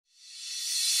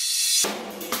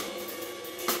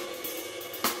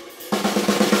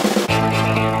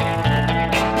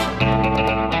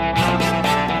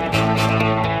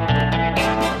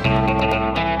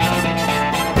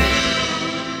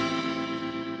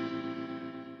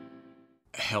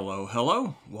Hello,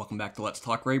 hello. Welcome back to Let's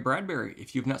Talk Ray Bradbury.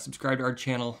 If you've not subscribed to our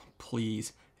channel,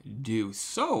 please do.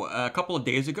 So, a couple of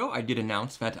days ago, I did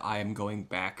announce that I am going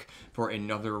back for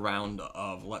another round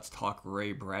of Let's Talk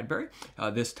Ray Bradbury.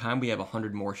 This time we have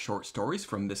 100 more short stories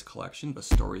from this collection, the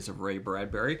Stories of Ray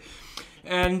Bradbury.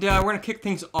 And we're going to kick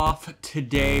things off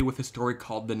today with a story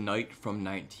called The Night from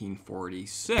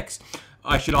 1946.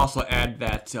 I should also add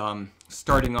that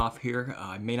starting off here,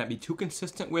 I may not be too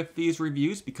consistent with these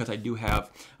reviews because I do have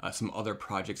some other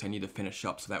projects I need to finish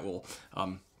up, so that will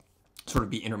sort of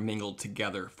be intermingled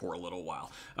together for a little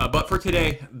while. But for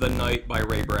today, The Night by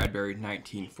Ray Bradbury,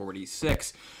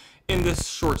 1946. In this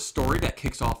short story that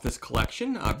kicks off this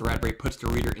collection, Bradbury puts the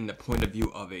reader in the point of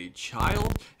view of a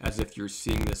child, as if you're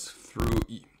seeing this through,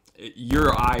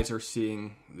 your eyes are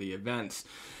seeing the events.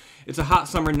 It's a hot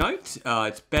summer night,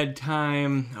 it's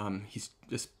bedtime,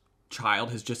 this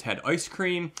child has just had ice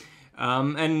cream,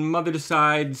 and mother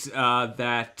decides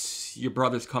that your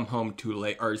brother's come home too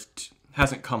late, or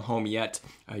hasn't come home yet.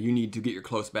 You need to get your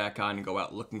clothes back on and go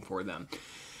out looking for them.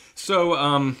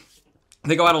 So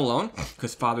they go out alone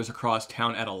because father's across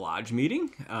town at a lodge meeting.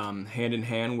 Hand in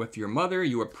hand with your mother,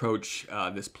 you approach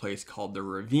this place called the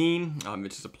Ravine,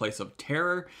 which is a place of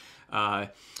terror.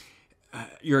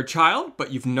 You're a child,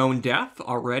 but you've known death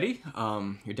already.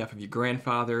 Your death of your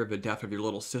grandfather, the death of your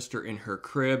little sister in her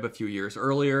crib a few years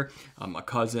earlier, a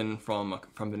cousin from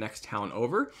the next town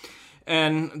over.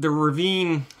 And the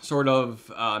ravine sort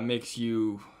of makes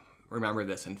you remember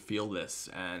this and feel this,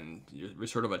 and you're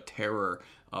sort of a terror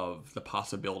of the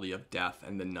possibility of death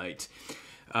and the night.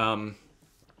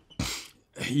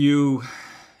 You're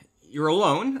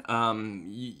alone.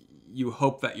 You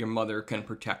hope that your mother can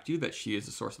protect you, that she is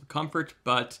a source of comfort,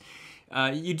 but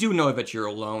you do know that you're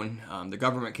alone. The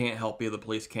government can't help you, the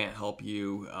police can't help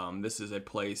you. This is a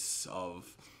place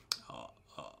of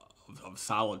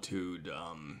solitude.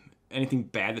 Anything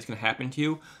bad that's going to happen to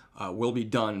you will be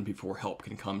done before help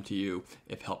can come to you,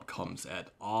 if help comes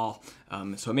at all.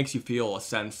 So it makes you feel a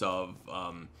sense of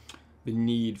the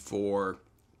need for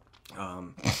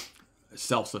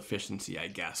self-sufficiency, I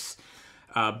guess.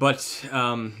 But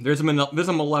there's a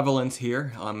malevolence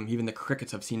here. Even the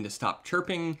crickets have seemed to stop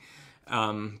chirping.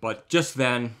 But just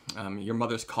then, your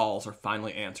mother's calls are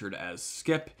finally answered as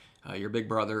Skip, your big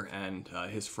brother, and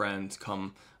his friends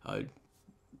come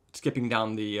skipping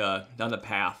down the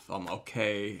path.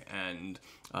 Okay, and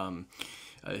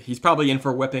he's probably in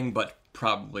for a whipping, but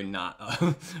probably not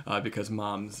because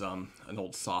mom's an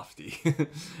old softie.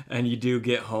 And you do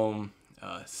get home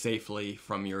safely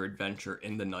from your adventure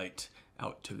in the night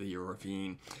out to the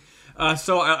ravine.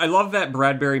 So I love that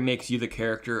Bradbury makes you the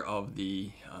character of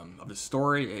the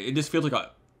story. It just feels like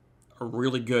a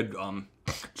really good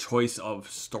choice of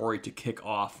story to kick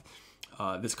off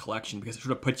this collection, because it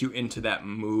sort of puts you into that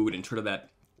mood and sort of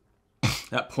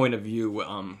that point of view.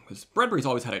 Because Bradbury's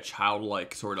always had a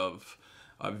childlike sort of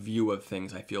view of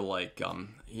things. I feel like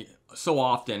so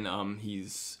often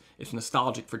it's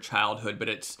nostalgic for childhood, but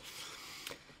it's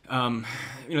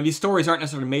these stories aren't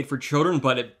necessarily made for children,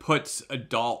 but it puts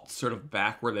adults sort of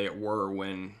back where they were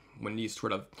when these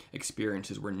sort of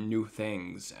experiences were new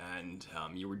things, and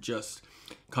you were just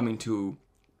coming to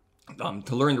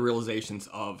learn the realizations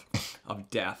of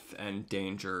death and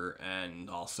danger, and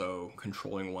also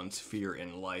controlling one's fear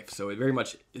in life. So it very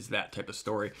much is that type of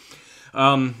story.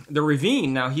 The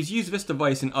Ravine, now he's used this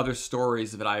device in other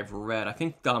stories that I've read. I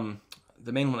think the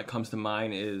main one that comes to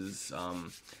mind is I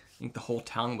think The Whole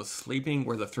Town Was Sleeping,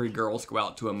 where the three girls go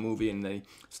out to a movie and they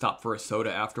stop for a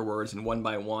soda afterwards, and one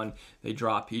by one they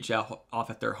drop each off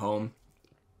at their home.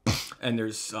 And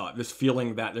there's this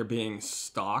feeling that they're being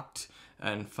stalked,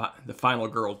 and the final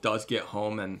girl does get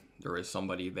home and there is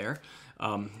somebody there.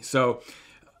 So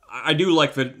I do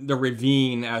like the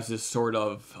Ravine as this sort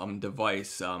of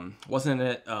device. Wasn't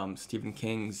it Stephen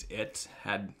King's It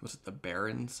had, was it the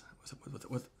Barrens? Was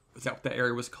that what that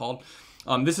area was called?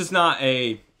 This is not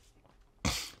a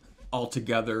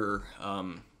altogether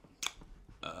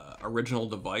original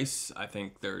device. I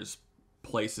think there's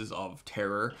places of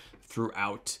terror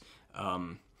throughout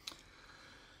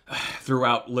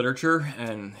literature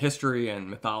and history and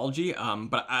mythology,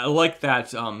 but I like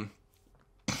that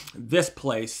this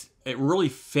place, it really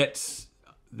fits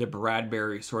the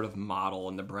Bradbury sort of model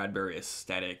and the Bradbury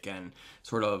aesthetic and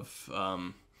sort of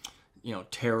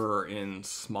terror in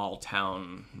small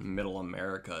town middle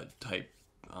America type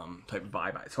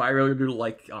vibe. So I really do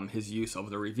like his use of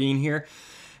the ravine here.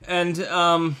 And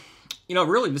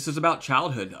really, this is about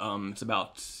childhood. It's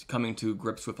about coming to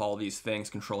grips with all these things,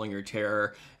 controlling your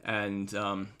terror, and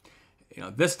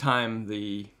this time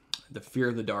the fear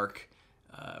of the dark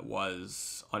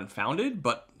was unfounded,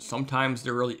 but sometimes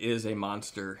there really is a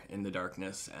monster in the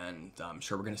darkness, and I'm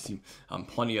sure we're going to see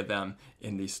plenty of them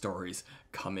in these stories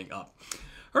coming up.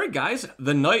 All right, guys,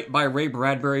 The Night by Ray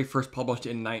Bradbury, first published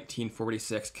in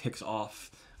 1946, kicks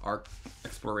off our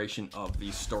exploration of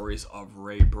the stories of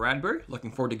Ray Bradbury.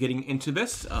 Looking forward to getting into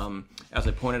this. As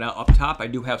I pointed out up top, I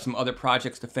do have some other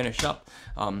projects to finish up.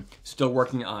 Still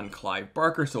working on Clive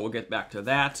Barker, so we'll get back to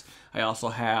that. I also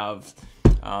have...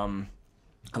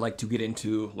 I like to get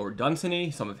into Lord Dunsany,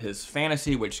 some of his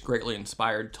fantasy, which greatly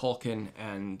inspired Tolkien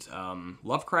and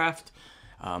Lovecraft.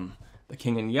 The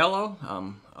King in Yellow,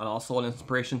 and also an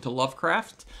inspiration to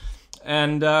Lovecraft.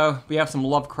 And we have some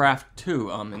Lovecraft,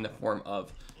 too, in the form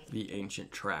of The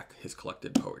Ancient Track, his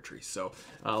collected poetry. So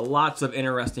lots of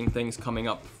interesting things coming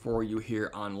up for you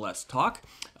here on Let's Talk.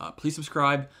 Please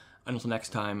subscribe. Until next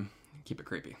time, keep it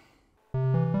creepy.